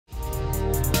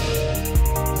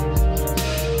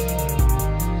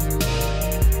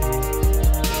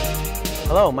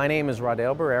Hello, my name is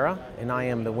Raudel Barrera, and I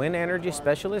am the Wind Energy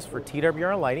Specialist for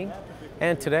TWR Lighting.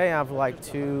 And today I'd like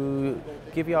to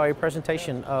give you all a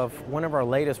presentation of one of our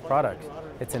latest products.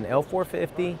 It's an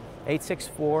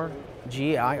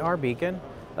L450-864-GRI Beacon.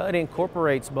 It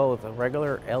incorporates both a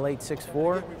regular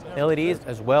L864 LEDs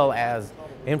as well as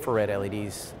infrared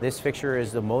LEDs. This fixture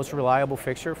is the most reliable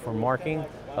fixture for marking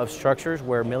of structures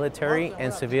where military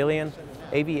and civilian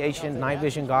aviation night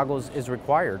vision goggles is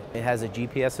required. It has a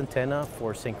GPS antenna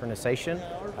for synchronization,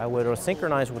 where it'll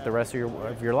synchronize with the rest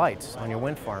of your lights on your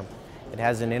wind farm. It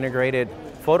has an integrated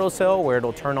photo cell where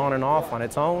it'll turn on and off on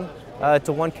its own. It's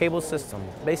a one cable system.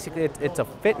 Basically, it's a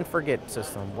fit and forget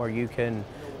system where you can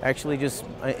actually just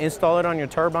install it on your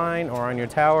turbine or on your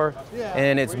tower,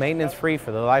 and it's maintenance free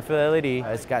for the life of the LED.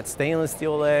 It's got stainless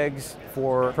steel legs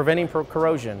for preventing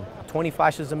corrosion. 20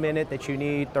 flashes a minute that you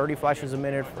need, 30 flashes a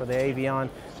minute for the aviation.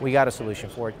 We got a solution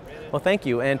for it. Well, thank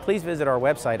you, and please visit our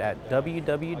website at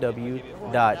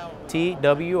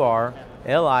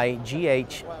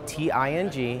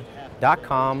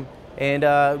www.twrlighting.com, and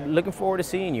looking forward to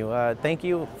seeing you. Thank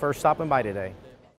you for stopping by today.